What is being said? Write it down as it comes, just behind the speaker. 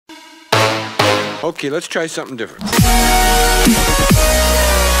Okay, let's try something different.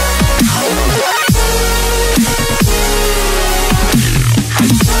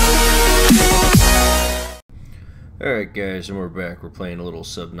 Alright guys, and we're back. We're playing a little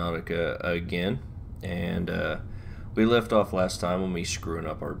Subnautica again, and we left off last time when we screwing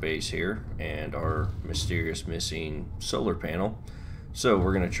up our base here and our mysterious missing solar panel. So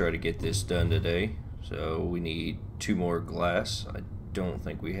we're going to try to get this done today. So we need 2 more glass. I don't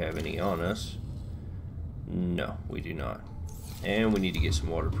think we have any on us. No, we do not. And we need to get some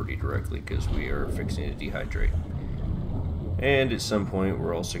water pretty directly because we are fixing to dehydrate. And at some point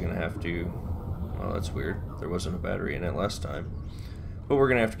we're also going to have to... Oh, that's weird. There wasn't a battery in it last time. But we're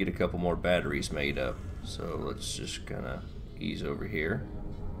going to have to get a couple more batteries made up. So let's just kind of ease over here.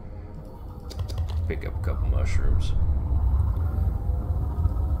 Pick up a couple mushrooms.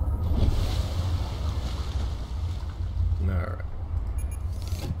 Alright.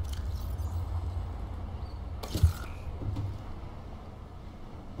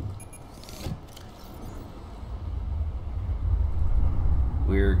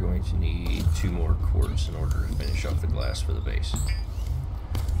 We're going to need 2 more quartz in order to finish off the glass for the base.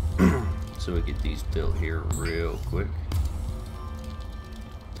 So we get these built here real quick.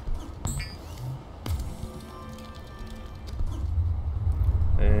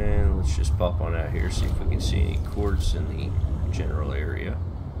 And let's just pop on out here, see if we can see any quartz in the general area,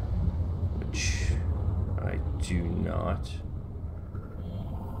 which I do not.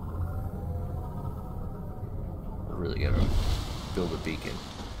 Really gotta build a beacon.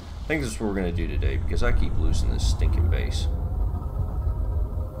 I think this is what we're gonna do today because I keep losing this stinking base.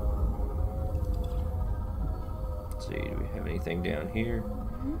 Let's see, do we have anything down here?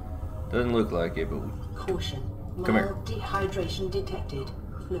 Doesn't look like it, but caution. Come here. Dehydration detected.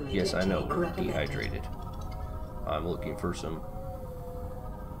 Fluid yes, I know we're recommended. dehydrated. I'm looking for some.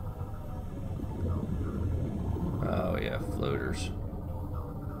 Oh yeah, floaters.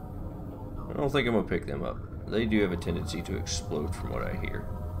 I don't think I'm gonna pick them up. They do have a tendency to explode from what I hear.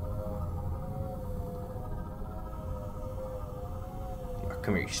 Oh,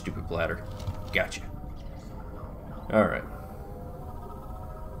 come here, you stupid bladder. Gotcha. Alright.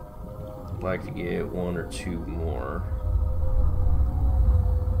 I'd like to get 1 or 2 more.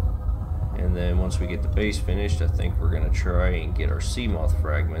 And then once we get the base finished, I think we're going to try and get our seamoth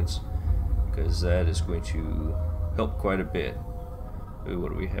fragments, because that is going to help quite a bit. Ooh,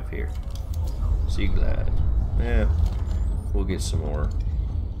 what do we have here? Sea glad. Yeah, we'll get some more.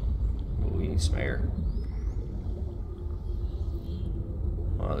 We need some air.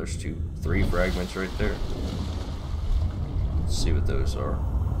 Oh, there's 3 fragments right there. Let's see what those are.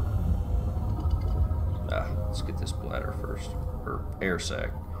 Let's get this bladder first, or air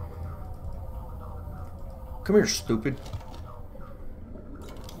sac. Come here, stupid.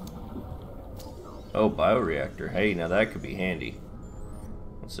 Oh, bioreactor. Hey, now that could be handy.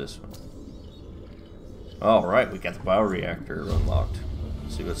 What's this one? Alright, we got the bioreactor unlocked.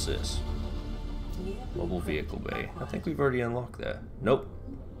 Let's see what's this. Mobile vehicle bay. I think we've already unlocked that. Nope.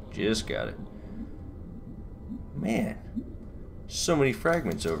 Just got it. Man. So many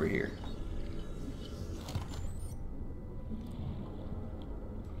fragments over here.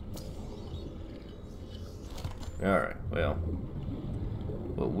 Alright, well.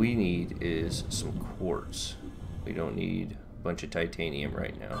 What we need is some quartz. We don't need a bunch of titanium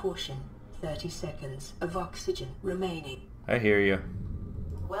right now. Caution. 30 seconds of oxygen remaining. I hear you.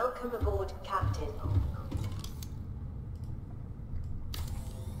 Welcome aboard, Captain.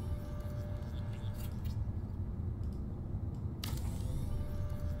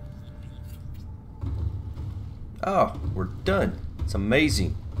 Oh, we're done. It's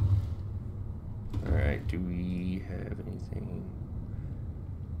amazing. Alright, do we have anything?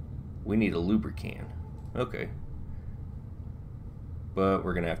 We need a lubricant. Okay. But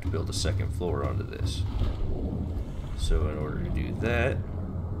we're going to have to build a 2nd floor onto this. So in order to do that,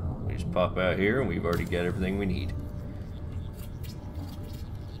 we just pop out here and we've already got everything we need.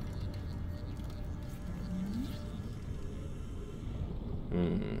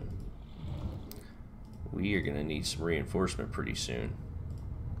 We are going to need some reinforcement pretty soon.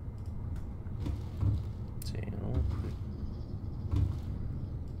 Let's see, I'll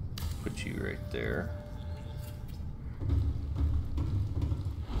put you right there.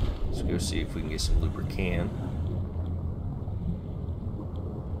 Let's go see if we can get some lubricant.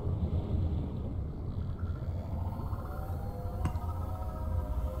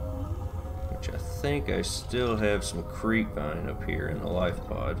 Which I think I still have some creep vine up here in the life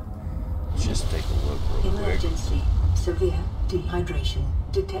pod. Let's just take a look real quick. Emergency. Severe dehydration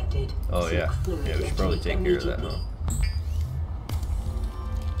detected. Oh yeah. Yeah, we should probably take care of that, huh?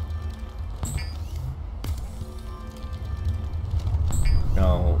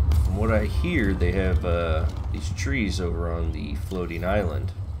 what I hear, they have these trees over on the floating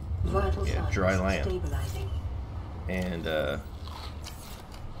island. Vital Yeah, signs dry land. stabilizing. And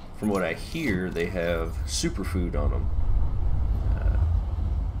from what I hear, they have superfood on them.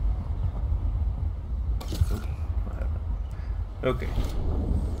 Okay.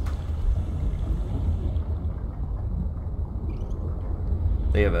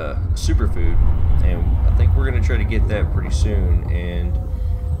 They have a superfood, and I think we're going to try to get that pretty soon. And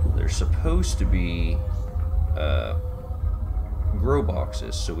they're supposed to be grow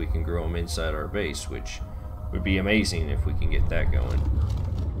boxes, so we can grow them inside our base, which would be amazing if we can get that going.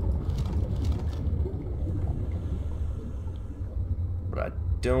 But I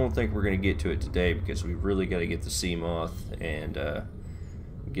don't think we're going to get to it today because we really got to get the seamoth and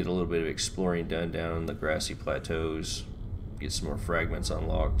get a little bit of exploring done down in the grassy plateaus. Get some more fragments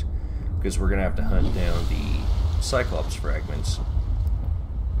unlocked, because we're gonna have to hunt down the Cyclops fragments.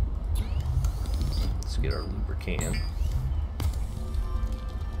 Let's get our lubricant.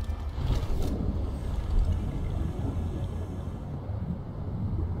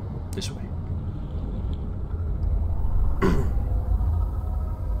 This way.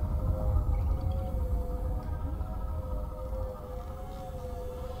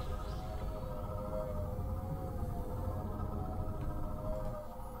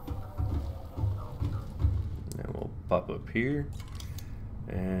 Pop up here,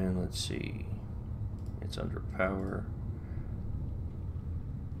 and let's see, it's under power.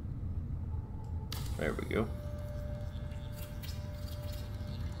 There we go.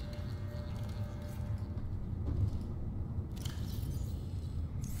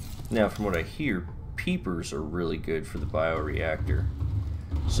 Now, from what I hear, peepers are really good for the bioreactor.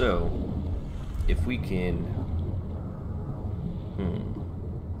 So, if we can,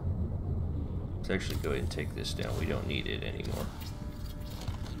 let's actually go ahead and take this down. We don't need it anymore.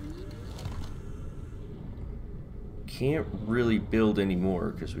 Can't really build anymore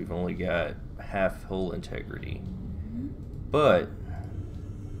because we've only got half hull integrity. But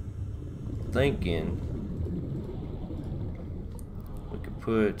thinking we could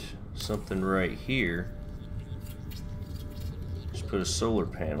put something right here. Just put a solar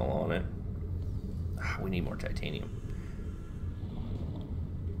panel on it. We need more titanium.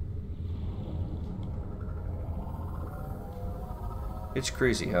 It's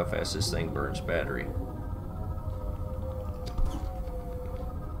crazy how fast this thing burns battery.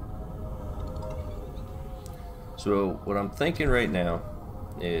 So what I'm thinking right now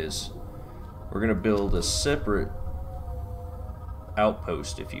is we're going to build a separate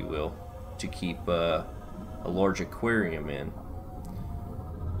outpost, if you will, to keep a large aquarium in,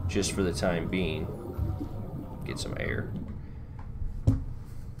 just for the time being. Get some air.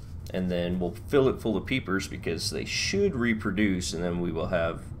 And then we'll fill it full of peepers because they should reproduce, and then we will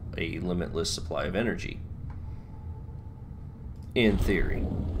have a limitless supply of energy. In theory.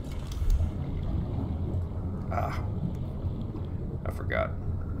 I forgot.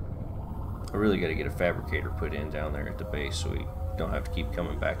 I really got to get a fabricator put in down there at the base so we don't have to keep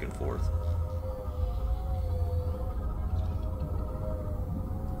coming back and forth.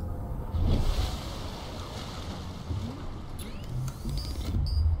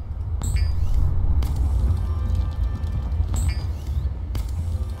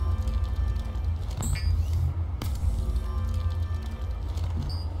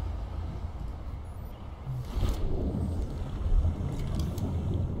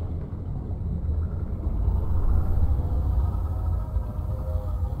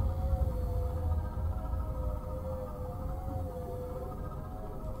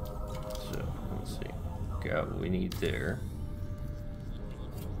 Got what we need there.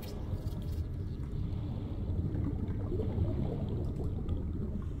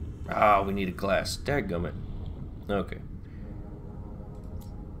 We need a glass. Dadgummit. Okay.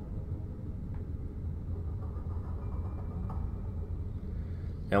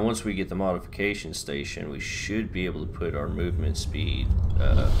 Now once we get the modification station, we should be able to put our movement speed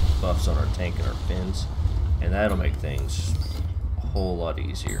buffs on our tank and our fins, and that'll make things a whole lot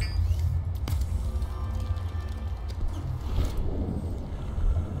easier.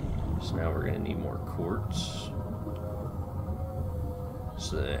 So now we're going to need more quartz.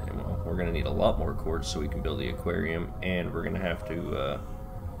 So that, well, we're going to need a lot more quartz so we can build the aquarium, and we're going to have to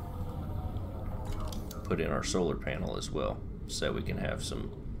put in our solar panel as well, so that we can have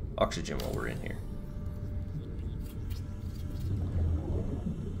some oxygen while we're in here.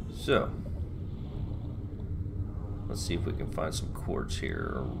 So let's see if we can find some quartz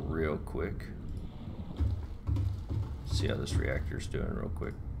here real quick. See how this reactor's doing real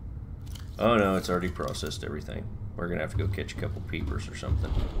quick. Oh no, it's already processed everything. We're gonna have to go catch a couple peepers or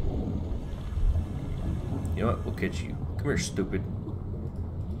something. You know what? We'll catch you. Come here, stupid.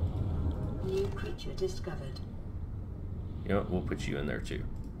 New creature discovered. You know what? We'll put you in there too.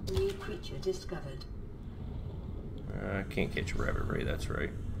 New creature discovered. I can't catch a rabbit ray, that's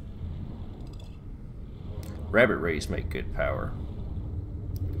right. Rabbit rays make good power.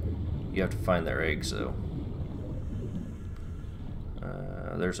 You have to find their eggs though.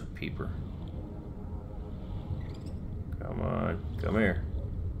 There's a peeper. Come on, come here.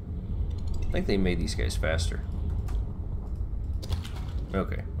 I think they made these guys faster.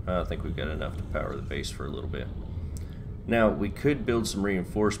 Okay, I think we've got enough to power the base for a little bit. Now, we could build some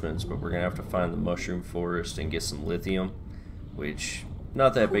reinforcements, but we're going to have to find the mushroom forest and get some lithium, which,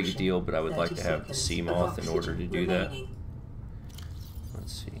 not that big a deal, but I would like to have the seamoth in order to do that.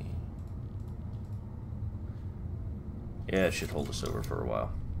 Let's see. Yeah, it should hold us over for a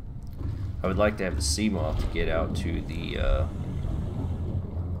while. I would like to have the seamoth to get out to the,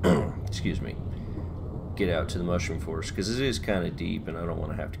 excuse me, get out to the mushroom forest, because it is kind of deep, and I don't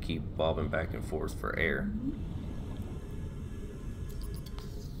want to have to keep bobbing back and forth for air.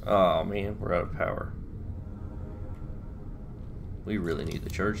 Oh man, we're out of power. We really need the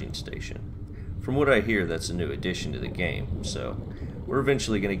charging station. From what I hear, that's a new addition to the game, so we're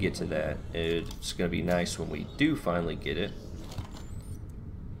eventually going to get to that. It's going to be nice when we do finally get it.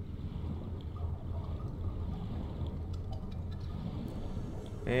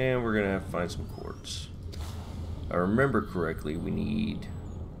 And we're going to have to find some quartz. If I remember correctly, we need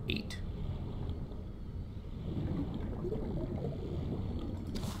 8.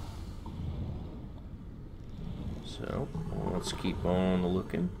 So, let's keep on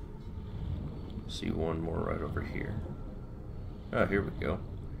looking. See one more right over here. Oh, here we go.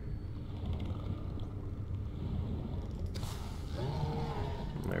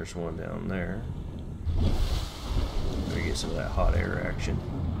 And there's one down there. Gotta get some of that hot air action.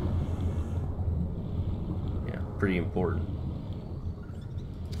 Yeah, pretty important.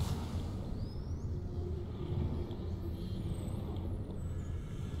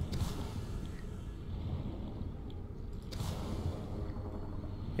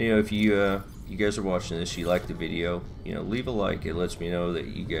 You know, if you guys are watching this, you like the video, you know, leave a like. It lets me know that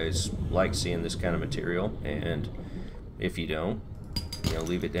you guys like seeing this kind of material, and if you don't, you know,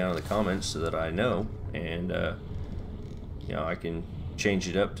 leave it down in the comments so that I know, and you know, I can change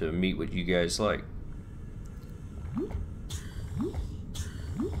it up to meet what you guys like.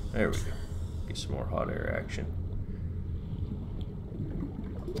 There we go. Get some more hot air action.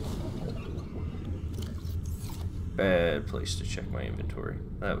 Bad place to check my inventory.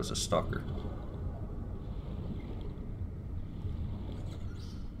 That was a stalker.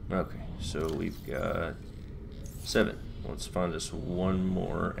 Okay, so we've got 7. Let's find us one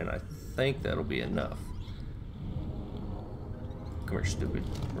more, and I think that'll be enough. Come here, stupid.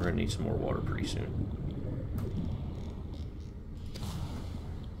 We're gonna need some more water pretty soon.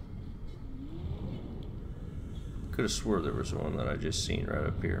 Could have swore there was one that I just seen right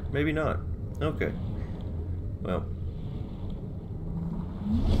up here. Maybe not. Okay. Well.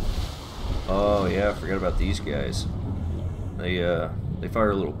 Oh yeah, I forgot about these guys. They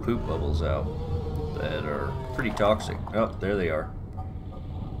fire little poop bubbles out that are pretty toxic. Oh, there they are.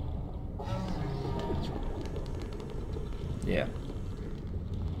 Yeah.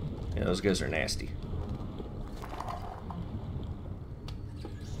 Yeah, those guys are nasty.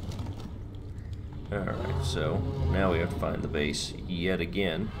 Alright, so now we have to find the base yet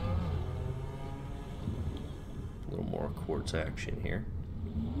again. A little more quartz action here.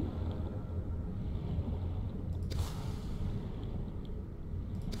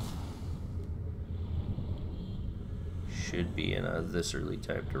 Should be in a this early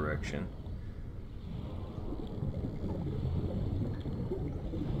type direction.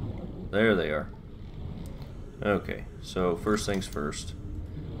 There they are. Okay, so first things first.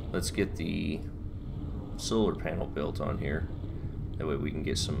 Let's get the solar panel built on here. That way we can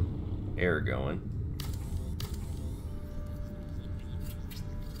get some air going.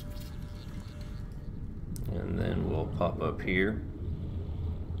 And then we'll pop up here.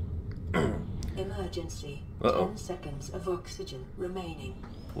 Emergency. Uh-oh. 10 seconds of oxygen remaining.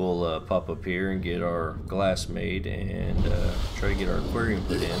 We'll pop up here and get our glass made and try to get our aquarium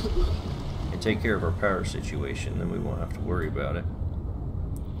put in and take care of our power situation. Then we won't have to worry about it.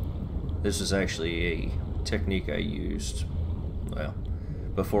 This is actually a technique I used, well,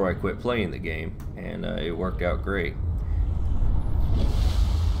 before I quit playing the game, and it worked out great.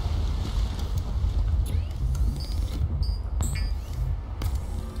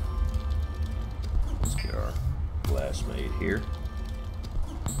 Let's get our glass made here.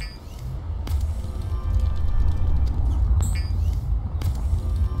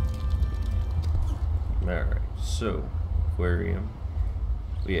 So, aquarium.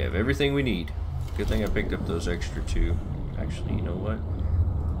 We have everything we need. Good thing I picked up those extra two. Actually, you know what?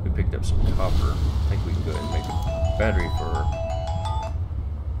 We picked up some copper. I think we can go ahead and make a battery for her.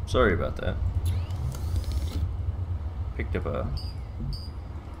 Sorry about that. Picked up a...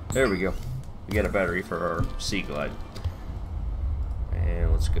 There we go. We got a battery for our Sea Glide.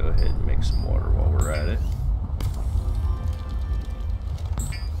 And let's go ahead and make some water while we're at it.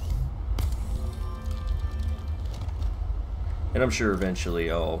 And I'm sure eventually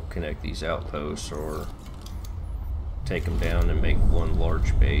I'll connect these outposts or take them down and make one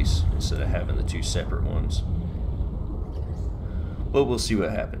large base instead of having the two separate ones. But we'll see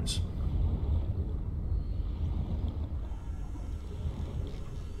what happens.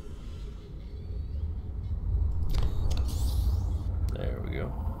 There we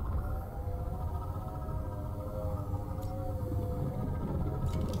go.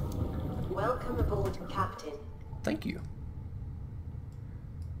 Welcome aboard, Captain. Thank you.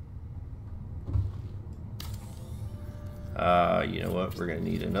 You know what? We're going to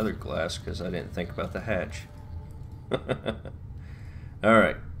need another glass because I didn't think about the hatch.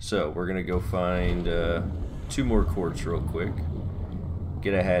 Alright, so we're going to go find 2 more quartz real quick.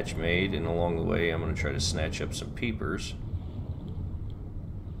 Get a hatch made, and along the way I'm going to try to snatch up some peepers.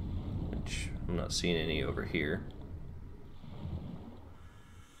 Which I'm not seeing any over here.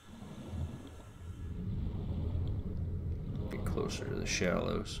 Get closer to the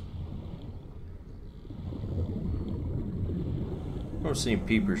shallows. I'm seeing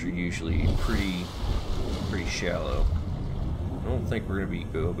peepers are usually pretty shallow. I don't think we're going to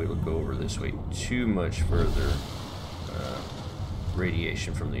be able to go over this way too much further.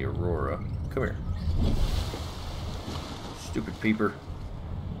 Radiation from the aurora. Come here. Stupid peeper.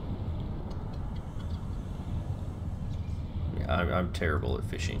 Yeah, I'm terrible at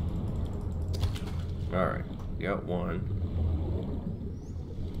fishing. Alright, we got one.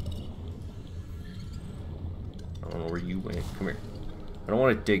 I don't know where you went. Come here. I don't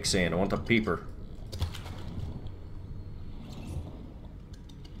want to dig sand. I want the peeper.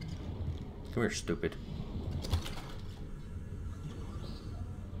 Come here, stupid.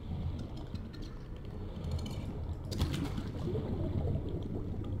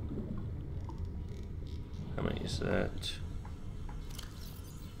 How many is that?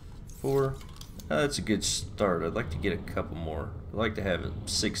 4. That's a good start. I'd like to get a couple more. I'd like to have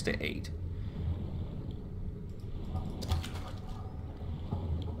 6 to 8.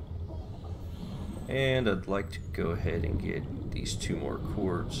 And I'd like to go ahead and get these 2 more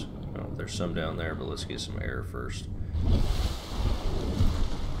quartz. Oh, there's some down there, but let's get some air first.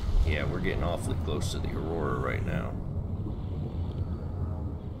 Yeah, we're getting awfully close to the aurora right now.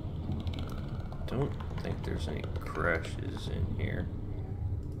 Don't think there's any crashes in here.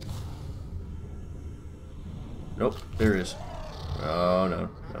 Nope, there is. Oh, no.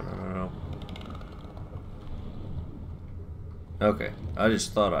 No. Okay, I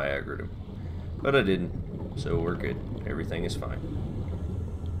just thought I aggroed him. But I didn't, so we're good. Everything is fine.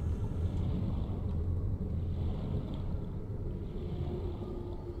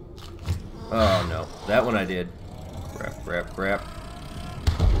 Oh no, that one I did. Crap.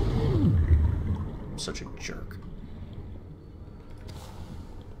 I'm such a jerk.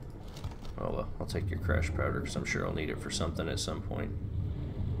 Oh well, I'll take your crash powder because I'm sure I'll need it for something at some point.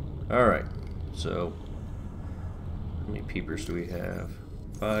 Alright, so how many peepers do we have?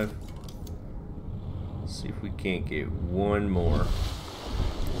 5. Let's see if we can't get one more.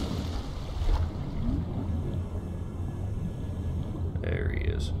 There he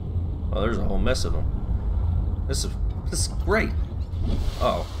is. Oh, there's a whole mess of them. This is great.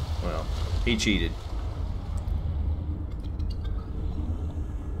 Oh, well, he cheated.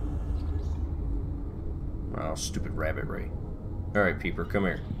 Oh, stupid rabbit ray. Alright, peeper, come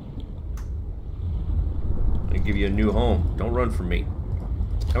here. I'm gonna give you a new home. Don't run from me.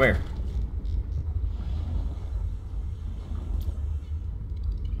 Come here.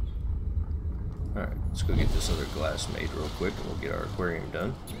 Alright, let's go get this other glass made real quick and we'll get our aquarium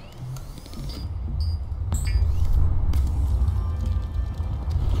done.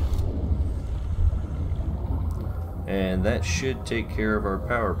 And that should take care of our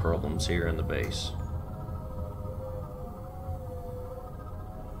power problems here in the base.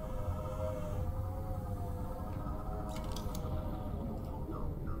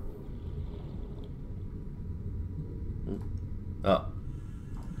 Oh.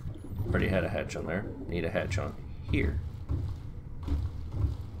 Already had a hatch on there. Need a hatch on here.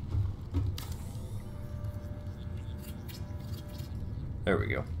 There we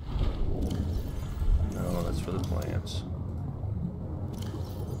go. No, that's for the plants.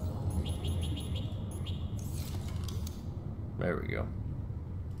 There we go.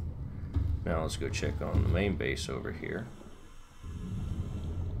 Now let's go check on the main base over here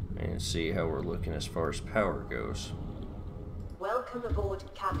and see how we're looking as far as power goes. Welcome aboard,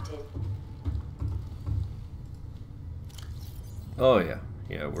 Captain. Oh yeah,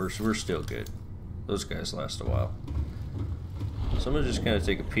 we're still good. Those guys last a while. So I'm gonna just kind of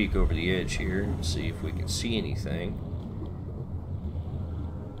take a peek over the edge here and see if we can see anything.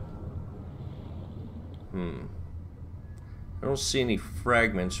 I don't see any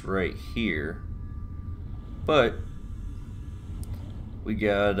fragments right here, but we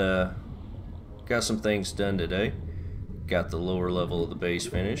got some things done today. Got the lower level of the base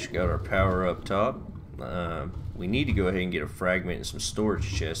finished. Got our power up top. We need to go ahead and get a fragment and some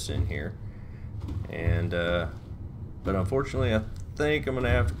storage chests in here, and but unfortunately, I think I'm gonna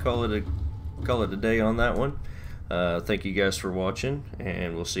have to call it a day on that one. Thank you guys for watching,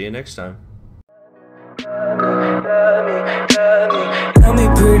 and we'll see you next time. Tell me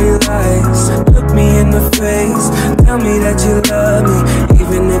pretty lies, look me in the face, tell me that you love me.